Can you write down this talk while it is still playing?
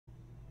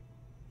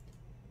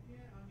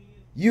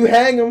You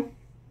hang 'em,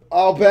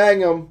 I'll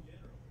bang 'em.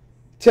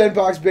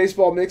 10-box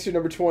baseball mixer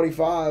number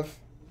 25.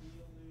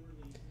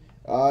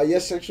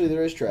 Yes, actually,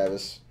 there is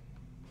Travis.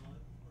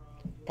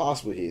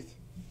 Possibly Heath.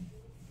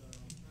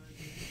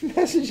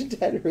 Message and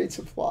data rate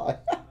supply.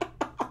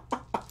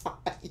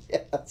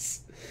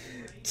 Yes.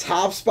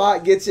 Top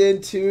spot gets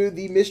into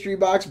the mystery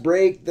box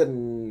break, the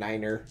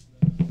Niner.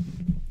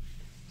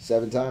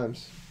 7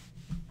 times.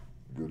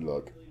 Good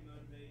luck.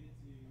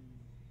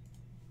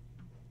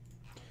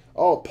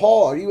 Oh,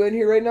 Paul, are you in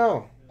here right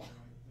now?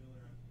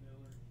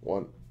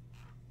 1,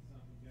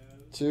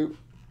 2,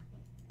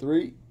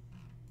 3,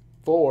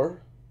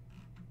 4,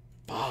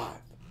 5,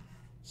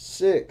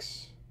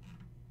 6,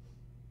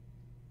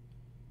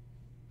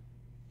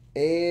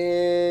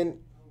 and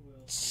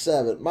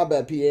 7. My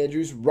bad, P.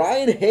 Andrews.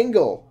 Ryan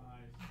Hengel.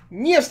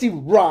 Nasty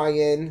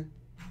Ryan.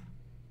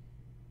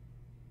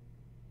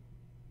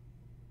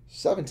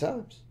 7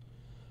 times.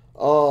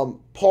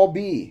 Paul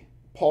B.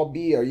 Paul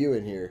B, are you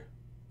in here?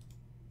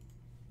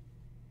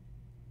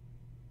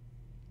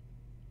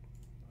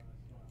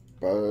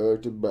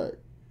 Back to back.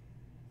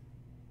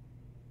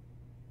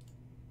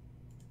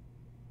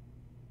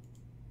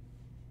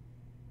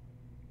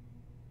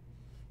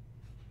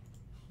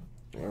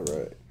 All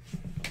right.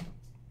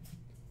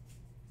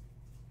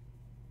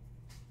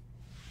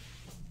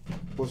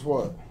 What's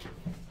what?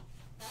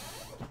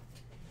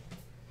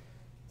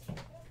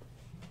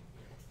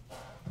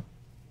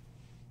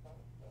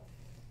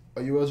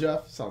 Oh, you will,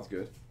 Jeff? Sounds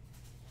good.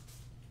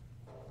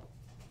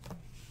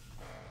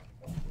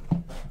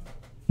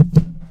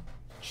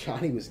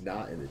 Johnny was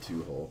not in the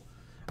 2-hole.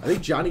 I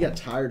think Johnny got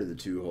tired of the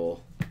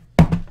 2-hole.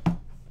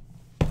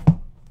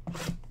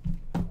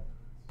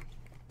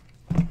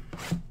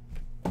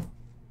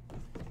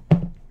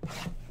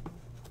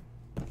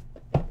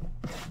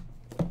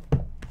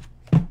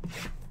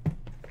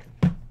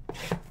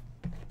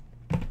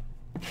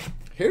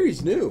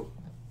 Harry's new.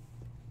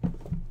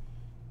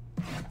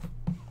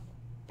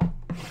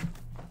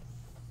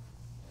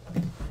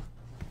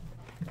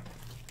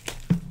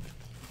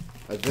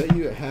 I bet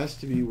you it has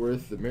to be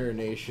worth the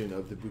marination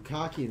of the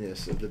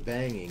bukkake-ness, of the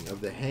banging,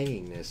 of the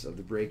hangingness, of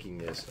the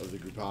breakingness, of the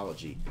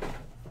groupology.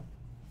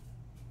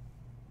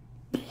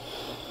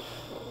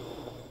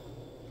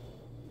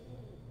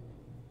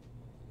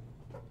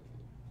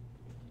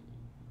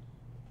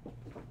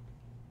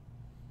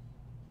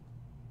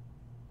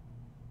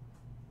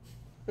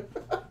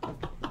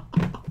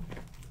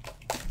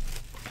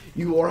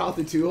 You wore out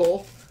the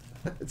 2-hole?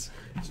 It's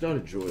not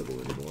enjoyable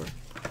anymore.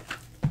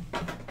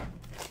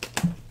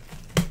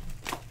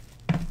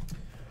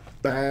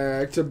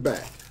 Back to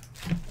back.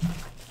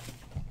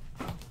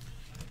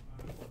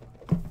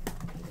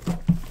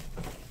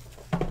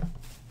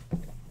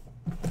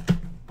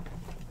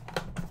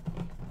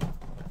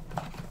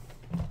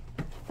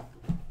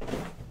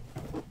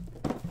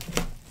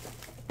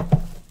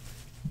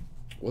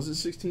 Was it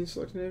 16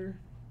 Selectinator?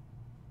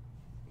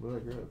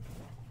 What did I grab?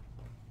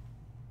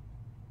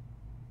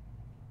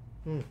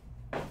 It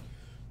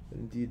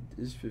indeed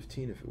is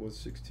 15 if it was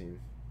 16.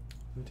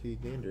 I'm gonna take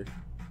a gander.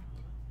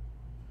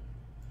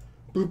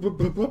 It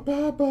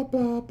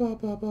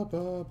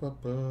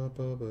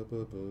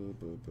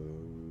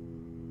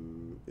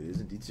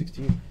is indeed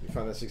 16. Let me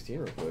find that 16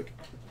 real quick.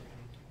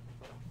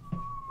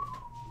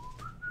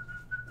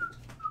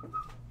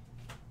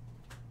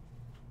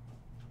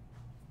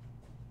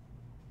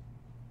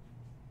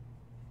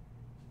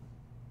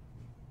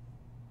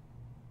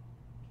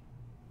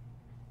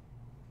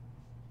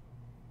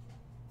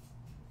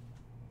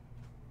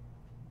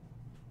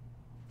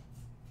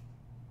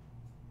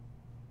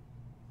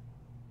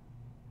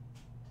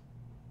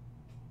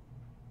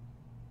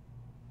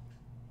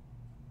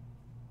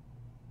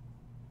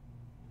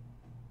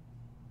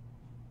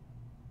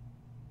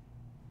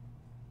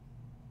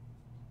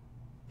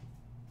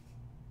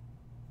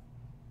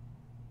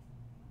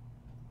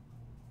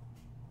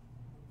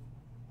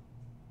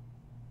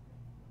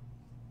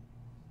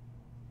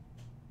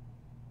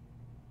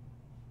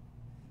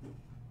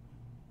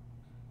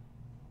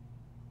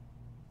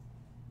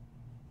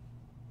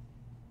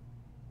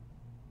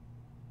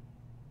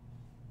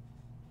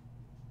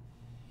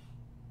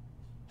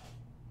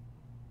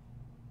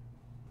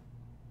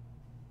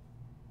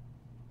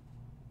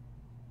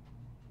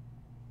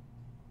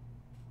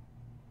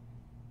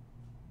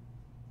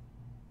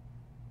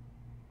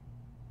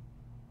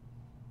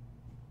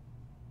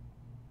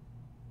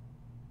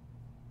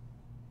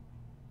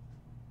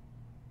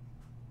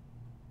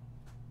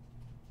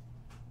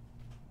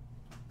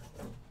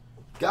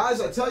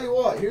 Guys, I tell you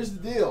what, here's the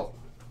deal.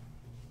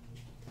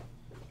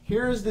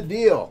 Here's the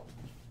deal.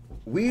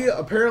 We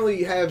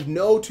apparently have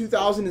no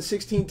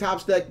 2016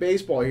 Topps Deck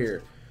Baseball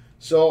here.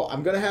 So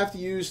I'm going to have to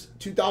use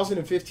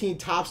 2015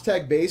 Topps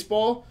Deck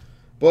Baseball.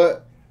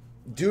 But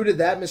due to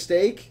that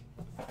mistake,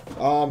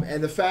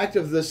 and the fact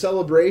of the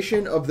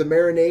celebration of the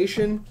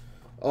marination,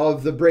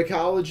 of the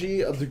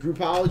breakology, of the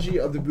groupology,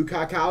 of the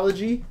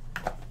bukkakology,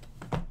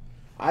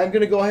 I'm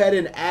going to go ahead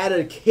and add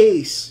a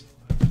case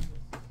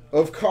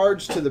of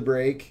cards to the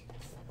break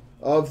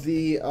of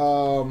the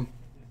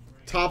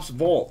Topps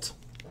Vault.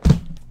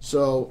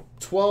 So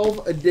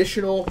 12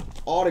 additional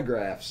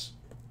autographs.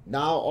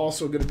 Now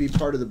also going to be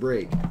part of the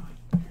break.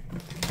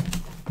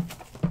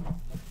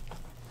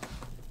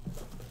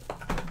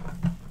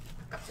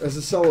 As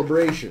a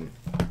celebration.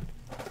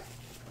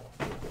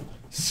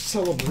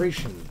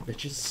 Celebration,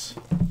 bitches.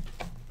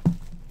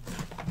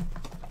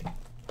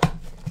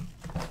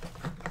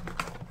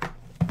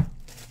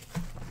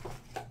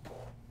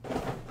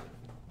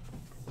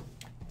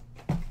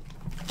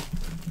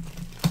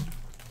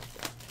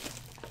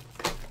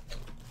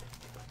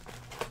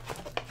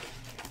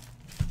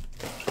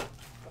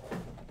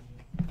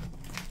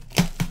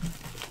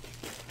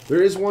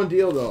 There is one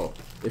deal, though.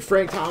 If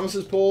Frank Thomas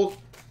is pulled,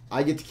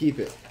 I get to keep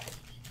it.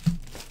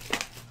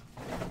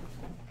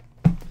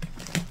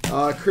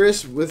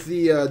 Chris, with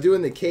the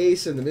doing the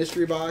case and the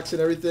mystery box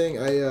and everything,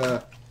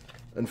 I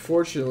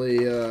unfortunately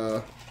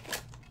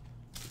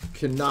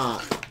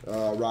cannot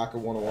rock a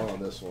 101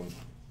 on this one.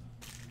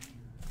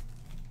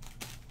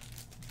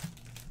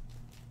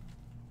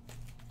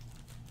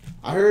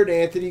 I heard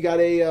Anthony got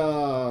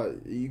a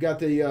you got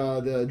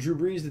the Drew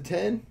Brees to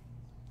 10.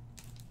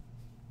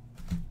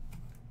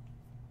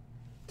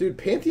 Dude,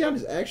 Pantheon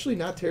is actually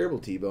not terrible,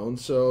 T-Bone.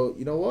 So,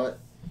 you know what?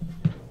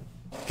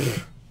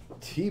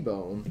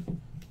 T-Bone.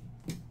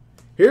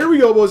 Here we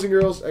go, boys and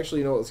girls. Actually,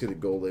 you know what? Let's get the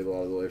gold label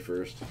out of the way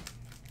first.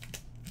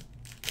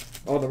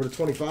 Oh, number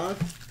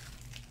 25?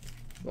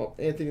 Well,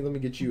 Anthony, let me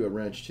get you a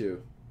wrench,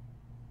 too.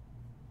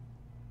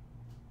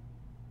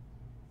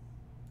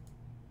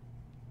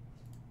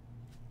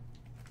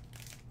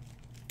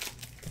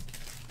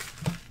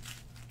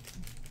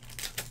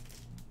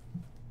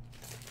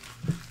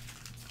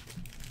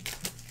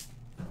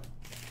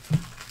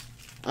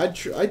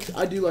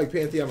 I do like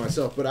Pantheon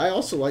myself, but I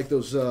also like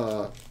those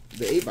the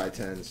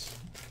 8x10s.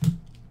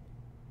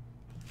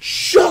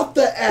 Shut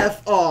the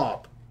F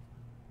up!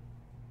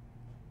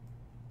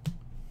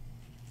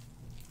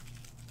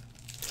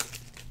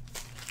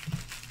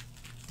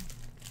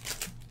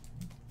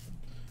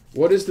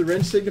 What does the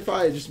wrench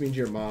signify? It just means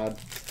you're a mod.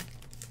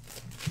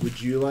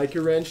 Would you like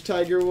a wrench,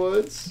 Tiger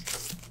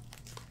Woods?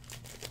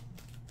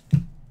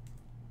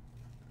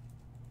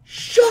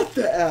 Shut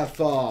the F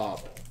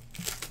up!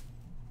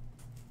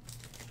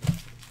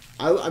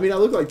 I mean, I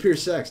look like Pure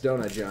Sex,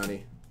 don't I,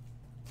 Johnny?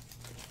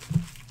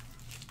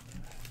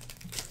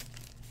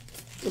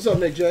 What's up,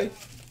 Nick J?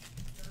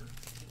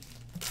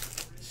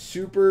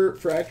 Super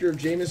Fractor of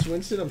Jameis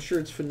Winston. I'm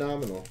sure it's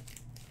phenomenal.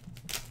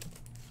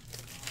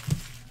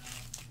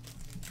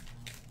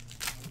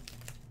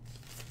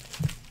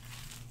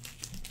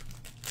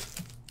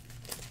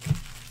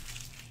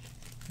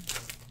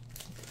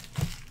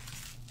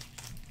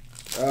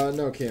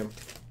 No, Cam.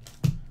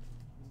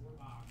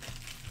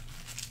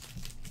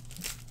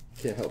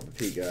 Can't help but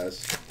peek,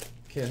 guys.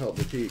 Can't help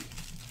but peek.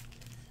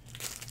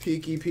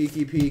 Peeky,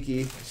 peeky,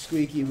 peeky.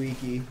 Squeaky,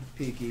 weaky.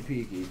 Peeky,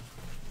 peeky.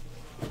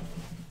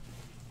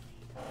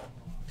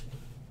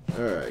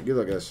 Alright, good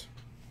luck, guys.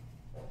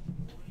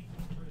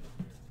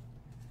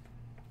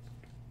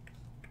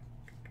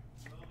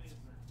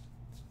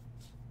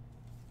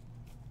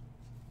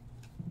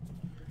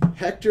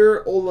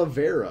 Hector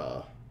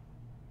Oliveira.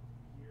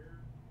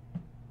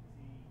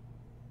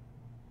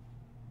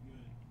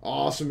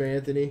 Awesome,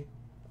 Anthony.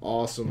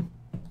 Awesome.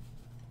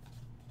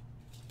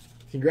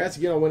 Congrats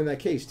again on winning that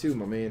case, too,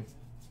 my man.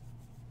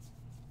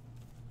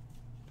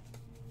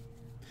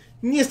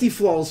 Nasty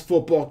Flaws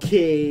football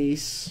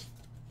case.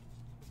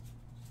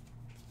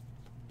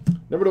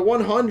 Number to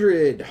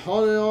 100,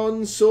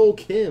 Hanon Sol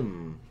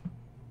Kim.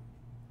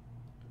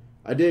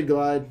 I did,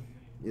 Glide.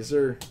 Yes,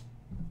 sir.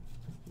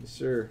 Yes,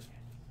 sir.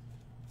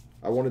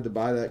 I wanted to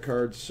buy that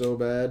card so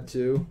bad,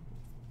 too.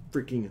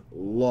 Freaking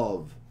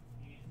love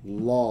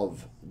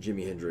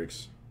Jimi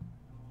Hendrix.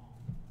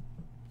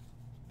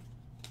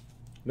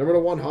 Number to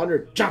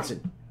 100,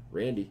 Johnson.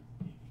 Randy.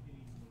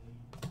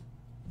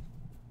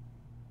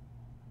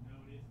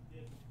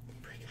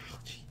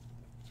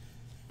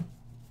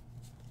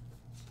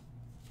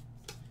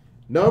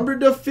 Number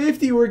to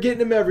 50, we're getting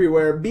them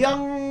everywhere.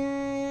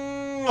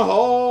 Byung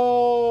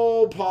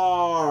Ho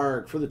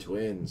Park for the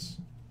Twins.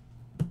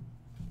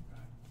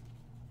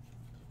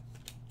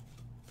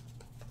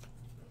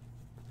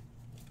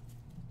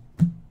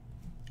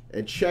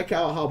 And check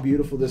out how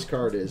beautiful this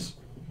card is.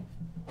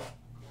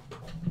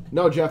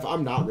 No, Jeff,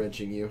 I'm not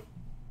wrenching you.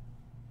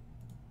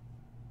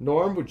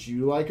 Norm, would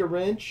you like a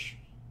wrench?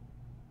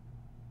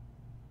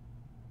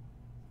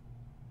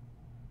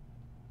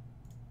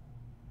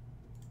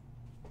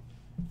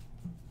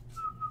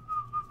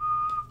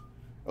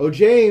 Oh,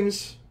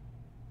 James.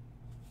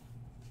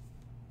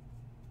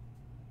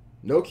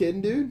 No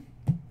kidding, dude.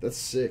 That's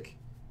sick.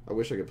 I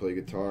wish I could play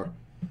guitar.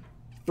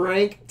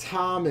 Frank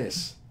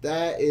Thomas.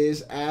 That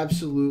is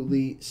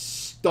absolutely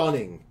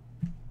stunning.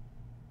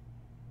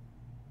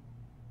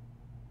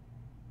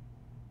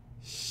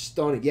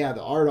 Stunning. Yeah,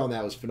 the art on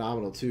that was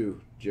phenomenal too,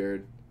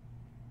 Jared.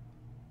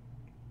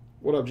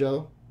 What up,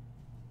 Jello?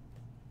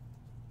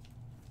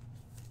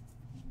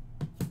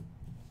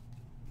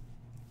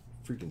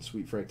 Freaking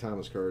sweet Frank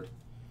Thomas card.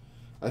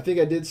 I think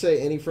I did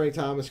say any Frank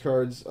Thomas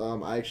cards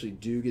I actually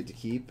do get to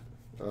keep,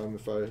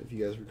 if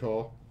you guys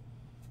recall,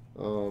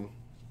 on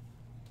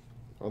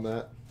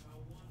that.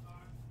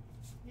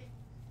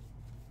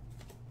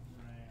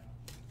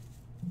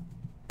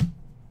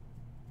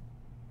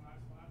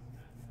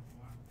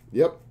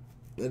 Yep,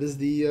 that is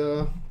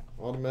the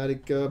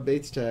automatic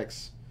Bates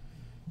tax.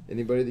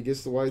 Anybody that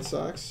gets the White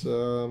Sox,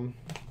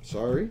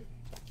 sorry.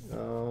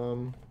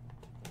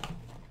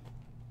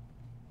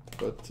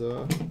 But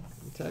I'm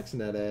taxing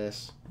that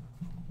ass.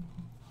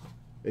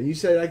 And you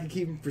said I could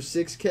keep him for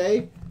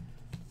 $6K?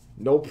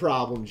 No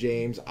problem,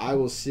 James. I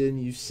will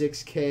send you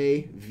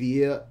 $6K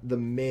via the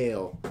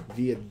mail,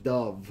 via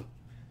Dove.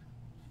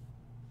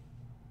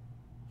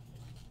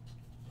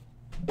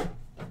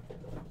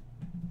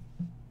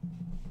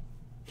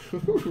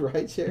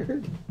 Right,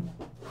 Jared?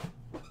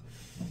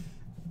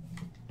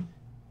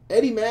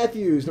 Eddie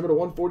Matthews, number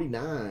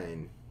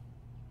 149.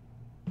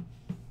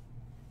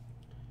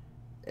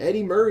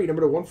 Eddie Murray,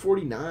 number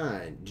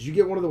 149. Did you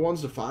get one of the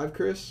 1/5,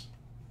 Chris?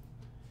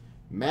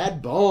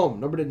 Mad Bum,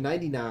 number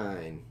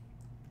 99.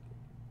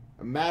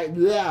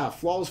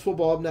 Flawless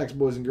football up next,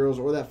 boys and girls,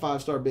 or that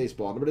 5-star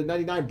baseball. Number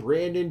 99,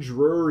 Brandon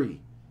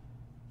Drury.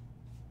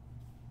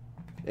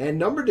 And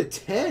number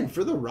 10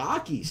 for the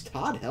Rockies,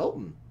 Todd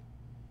Helton.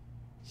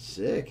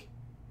 Sick.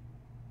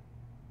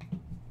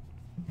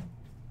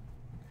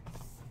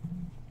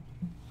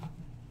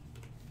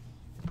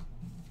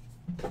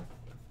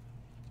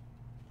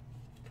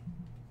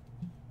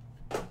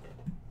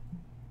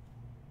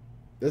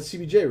 That's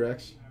CBJ,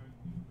 Rex.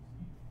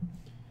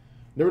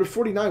 Number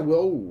 49,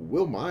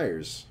 Will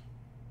Myers.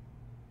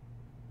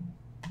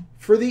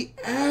 For the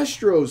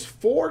Astros,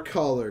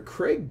 4-color,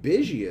 Craig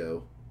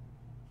Biggio.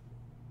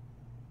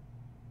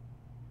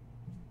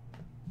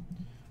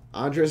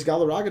 Andres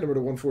Galarraga, number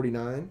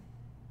 149.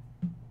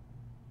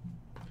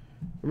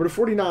 Number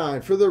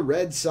 49, for the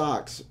Red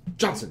Sox,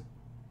 Johnson.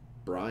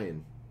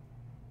 Brian.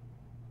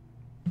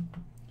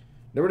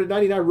 Number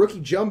 99, rookie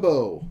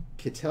jumbo,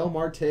 Ketel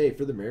Marte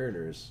for the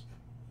Mariners.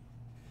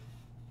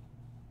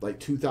 Like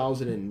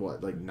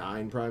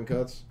 2009 prime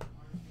cuts.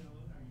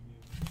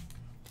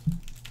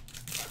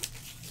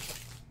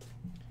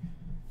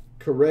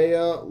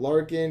 Correa,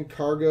 Larkin,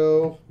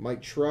 Cargo,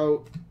 Mike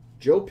Trout,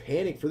 Joe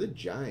Panic for the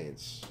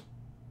Giants.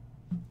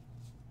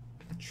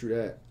 True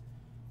that.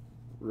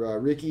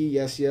 Ricky,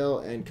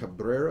 Yasiel, and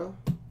Cabrera.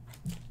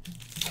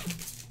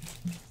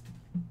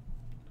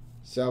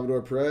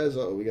 Salvador Perez.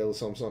 Uh-oh, we got a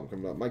little something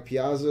coming up. Mike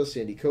Piazza,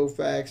 Sandy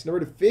Koufax.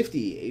 Number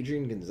 50,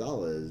 Adrian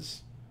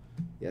Gonzalez.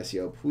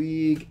 Yasiel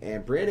Puig,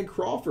 and Brandon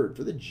Crawford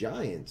for the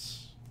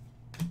Giants.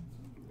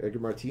 Edgar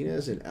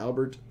Martinez and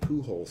Albert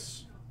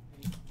Pujols.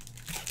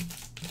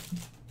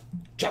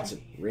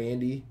 Johnson,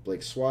 Randy,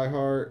 Blake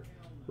Swihart,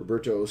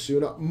 Roberto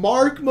Osuna,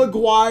 Mark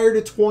McGwire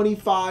to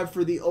 25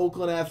 for the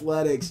Oakland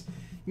Athletics.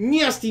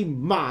 Nasty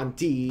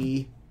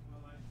Monty.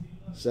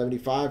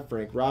 75,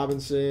 Frank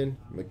Robinson,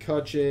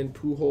 McCutchen,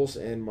 Pujols,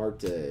 and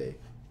Marte.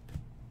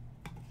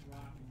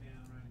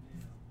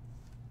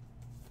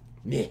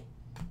 Meh.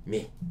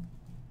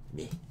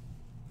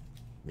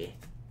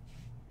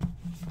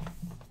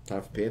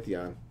 Time for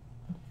Pantheon.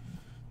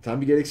 Time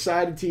to get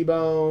excited,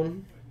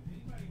 T-Bone.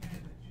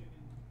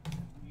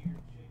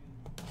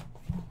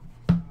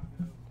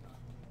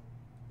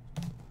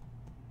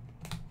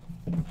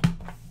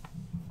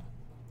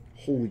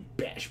 Holy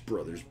Bash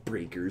Brothers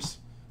breakers.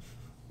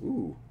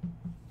 Ooh.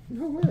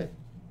 No way.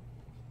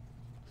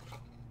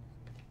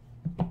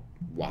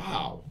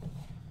 Wow.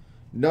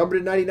 Number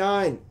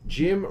 99,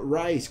 Jim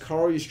Rice,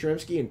 Carl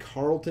Yastrzemski, and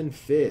Carlton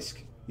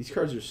Fisk. These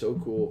cards are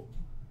so cool.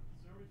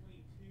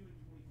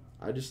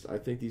 I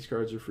think these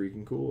cards are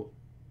freaking cool.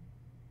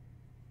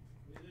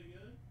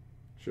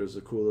 Shows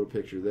a cool little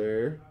picture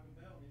there.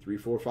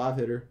 3-4-5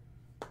 hitter.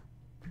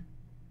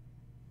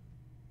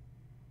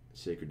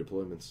 Sacred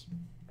Deployments.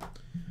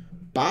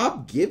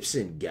 Bob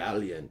Gibson,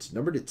 Gallant,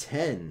 number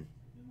 10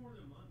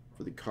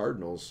 for the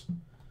Cardinals.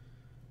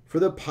 For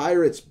the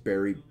Pirates,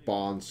 Barry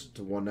Bonds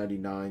to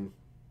 199.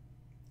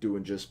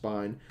 Doing just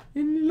fine.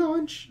 In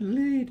Lunch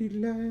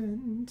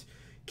Ladyland.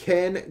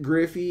 Ken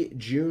Griffey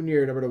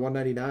Jr., number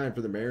 199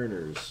 for the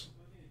Mariners.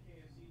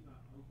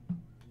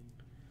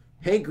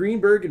 Hank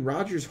Greenberg and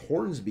Rogers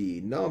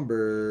Hornsby,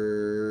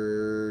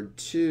 number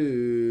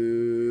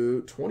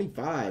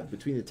 225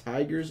 between the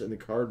Tigers and the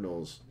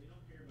Cardinals.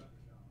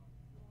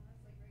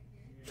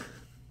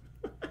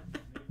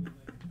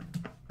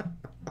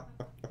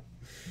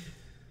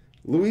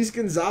 Luis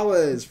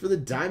Gonzalez for the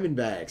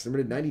Diamondbacks,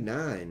 number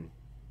 99.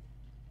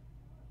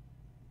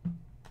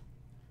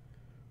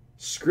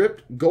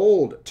 Script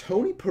Gold,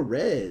 Tony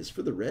Perez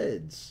for the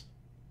Reds.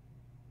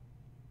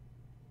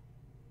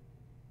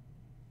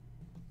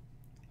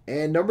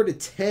 And number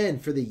 10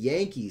 for the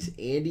Yankees,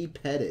 Andy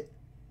Pettitte.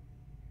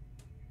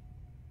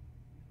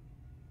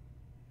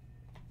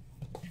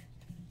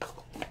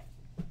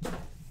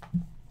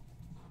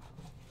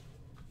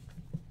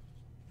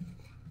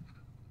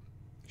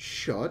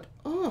 Shut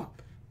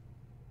up.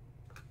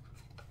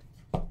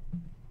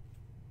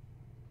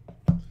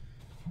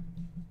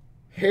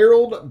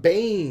 Harold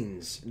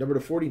Baines, number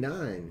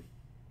 /49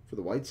 for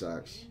the White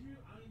Sox.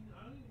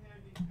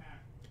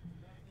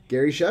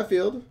 Gary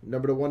Sheffield,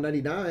 number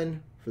 /199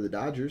 for the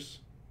Dodgers.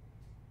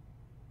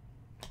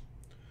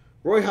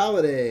 Roy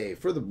Halladay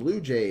for the Blue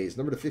Jays,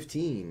 number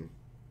 /15.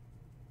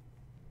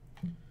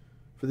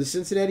 For the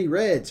Cincinnati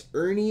Reds,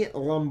 Ernie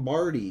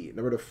Lombardi,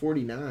 number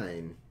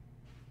 /49.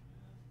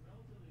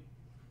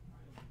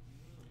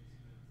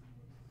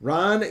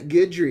 Ron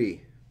Guidry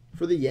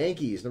for the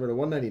Yankees, number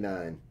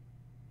 /199.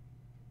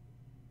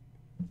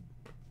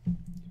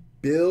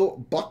 Bill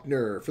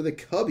Buckner for the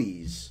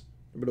Cubbies,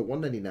 number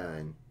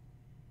 /199.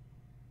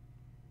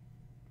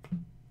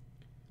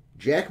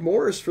 Jack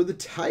Morris for the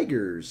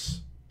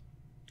Tigers,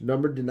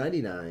 numbered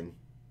 /99.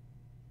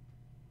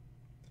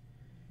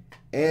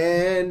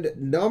 And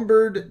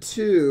numbered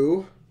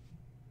 /5,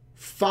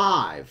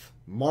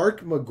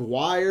 Mark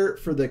McGwire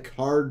for the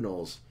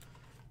Cardinals.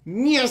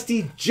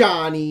 Nasty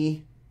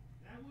Johnny.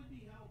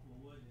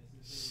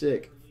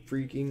 Sick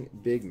freaking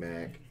Big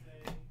Mac.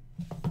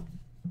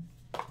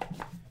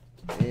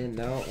 And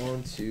now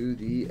on to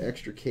the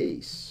extra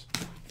case.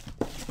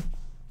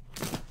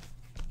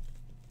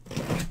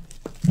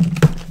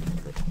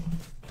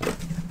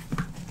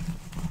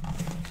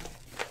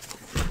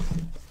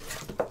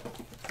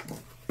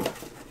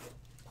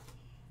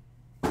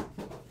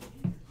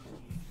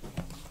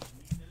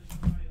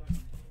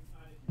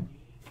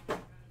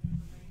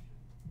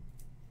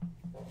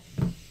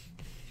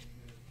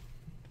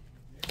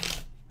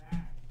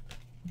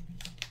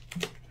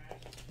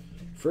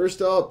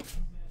 First up,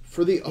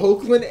 for the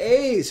Oakland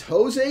A's,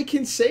 Jose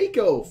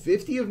Canseco,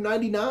 50 of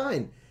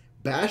 99.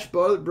 Bash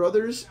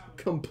Brothers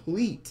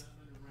complete.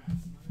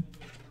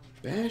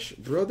 Bash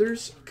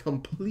Brothers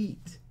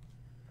complete.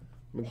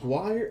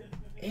 McGuire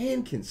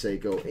and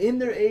Canseco in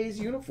their A's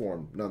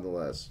uniform,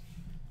 nonetheless.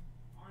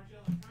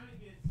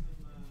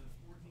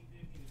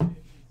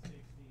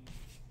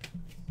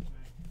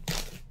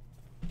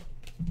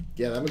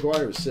 Yeah, that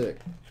McGuire was sick.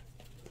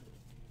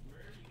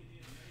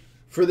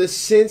 For the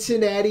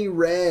Cincinnati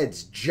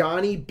Reds,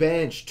 Johnny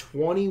Bench,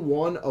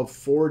 21 of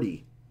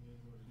 40.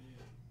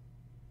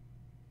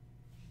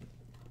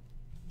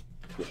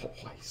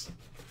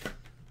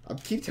 I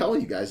keep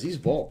telling you guys, these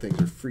vault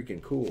things are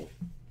freaking cool.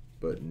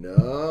 But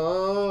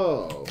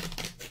no.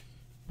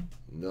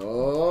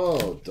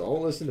 No,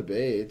 don't listen to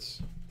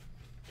Bates.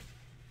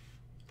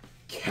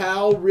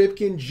 Cal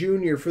Ripken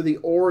Jr. for the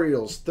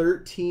Orioles,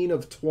 13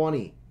 of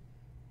 20.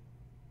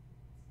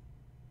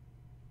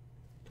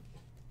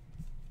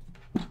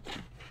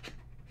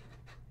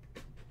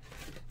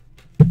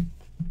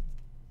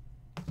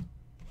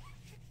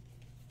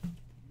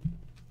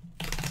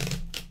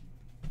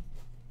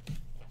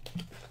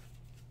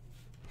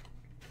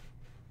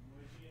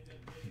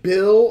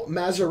 Bill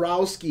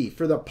Mazeroski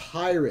for the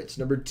Pirates,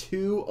 number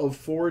 2 of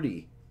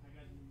 40.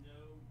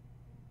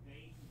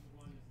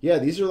 Yeah,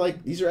 these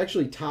are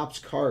actually Topps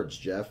cards,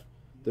 Jeff.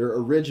 They're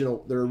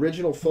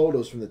original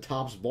photos from the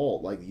Topps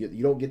vault. Like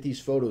you don't get these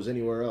photos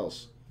anywhere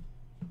else.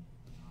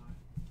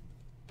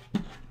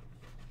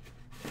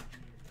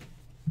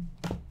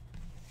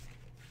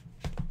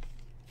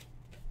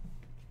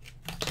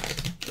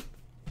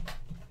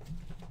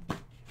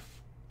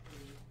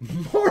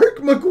 Mark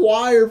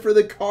McGwire for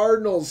the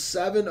Cardinals,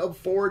 7 of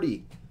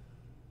 40.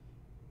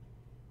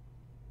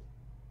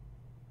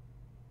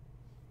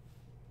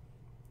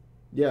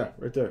 Yeah,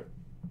 right there.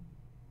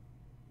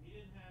 He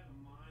didn't have a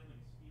mind like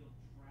a steel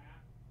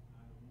trap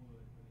out of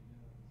wood, but he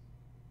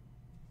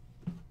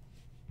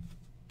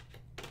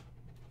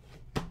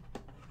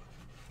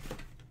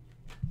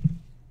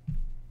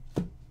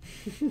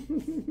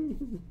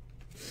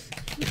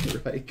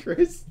does. Right,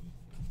 Chris?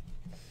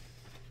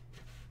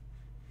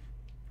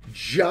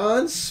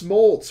 John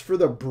Smoltz for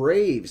the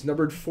Braves,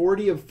 numbered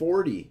 40 of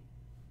 40.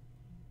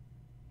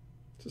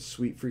 It's a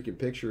sweet freaking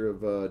picture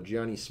of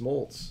Johnny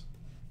Smoltz.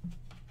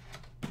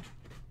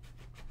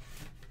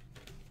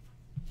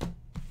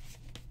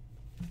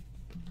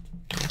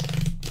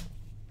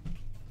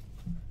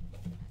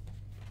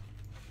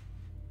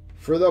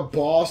 For the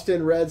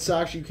Boston Red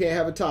Sox, you can't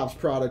have a Topps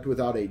product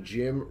without a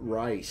Jim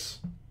Rice.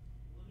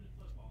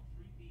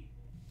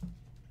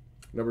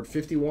 Numbered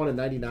 51 and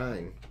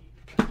 99.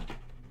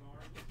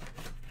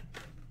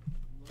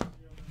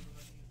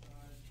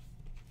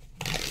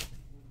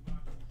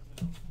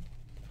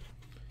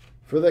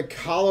 For the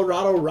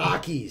Colorado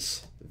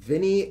Rockies,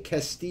 Vinny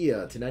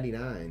Castilla to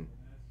 99.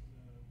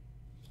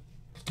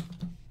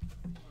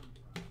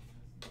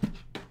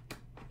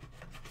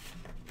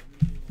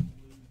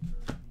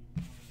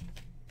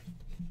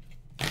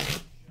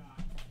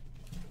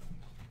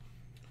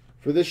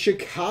 For the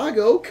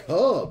Chicago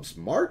Cubs,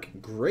 Mark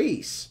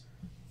Grace,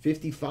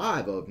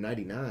 55 of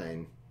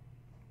 99.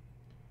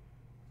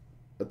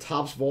 A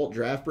Topps Vault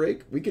draft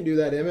break. We can do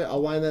that, Emmett.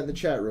 I'll line that in the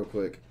chat real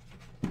quick.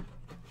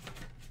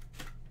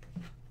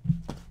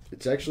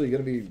 It's actually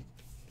going to be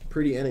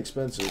pretty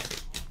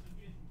inexpensive.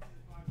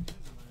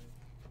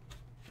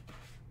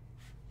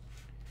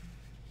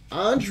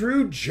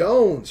 Andrew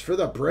Jones for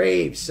the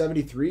Braves,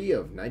 73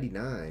 of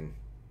 99.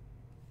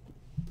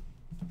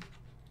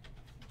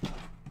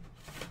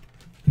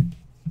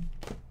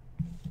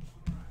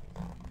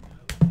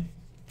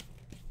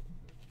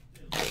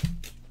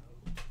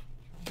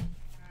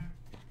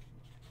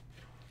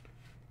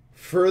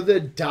 For the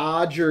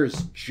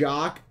Dodgers,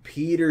 Jock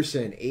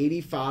Peterson,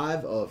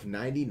 85 of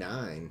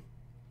 99.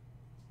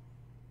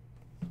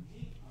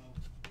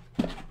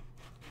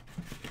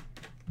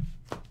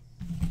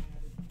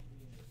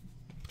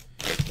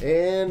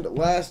 And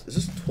last,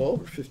 is this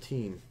 12 or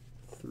 15?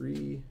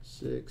 3,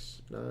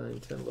 6, 9,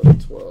 10, 11,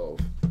 12.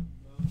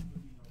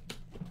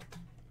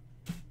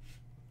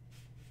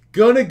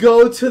 Gonna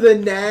go to the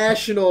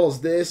Nationals.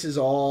 This is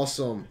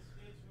awesome.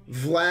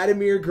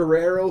 Vladimir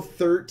Guerrero,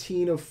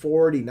 13 of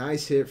 40.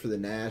 Nice hit for the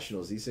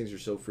Nationals. These things are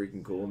so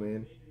freaking cool,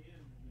 man.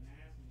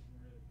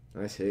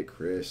 Nice hit,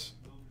 Chris.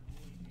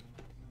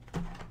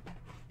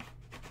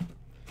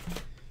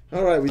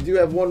 All right, we do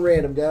have one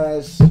random,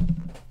 guys.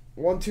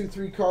 1, 2,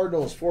 3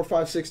 Cardinals, 4,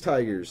 5, 6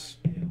 Tigers.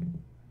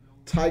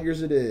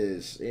 Tigers it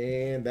is.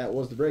 And that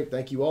was the break.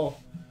 Thank you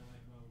all.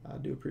 I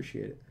do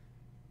appreciate it.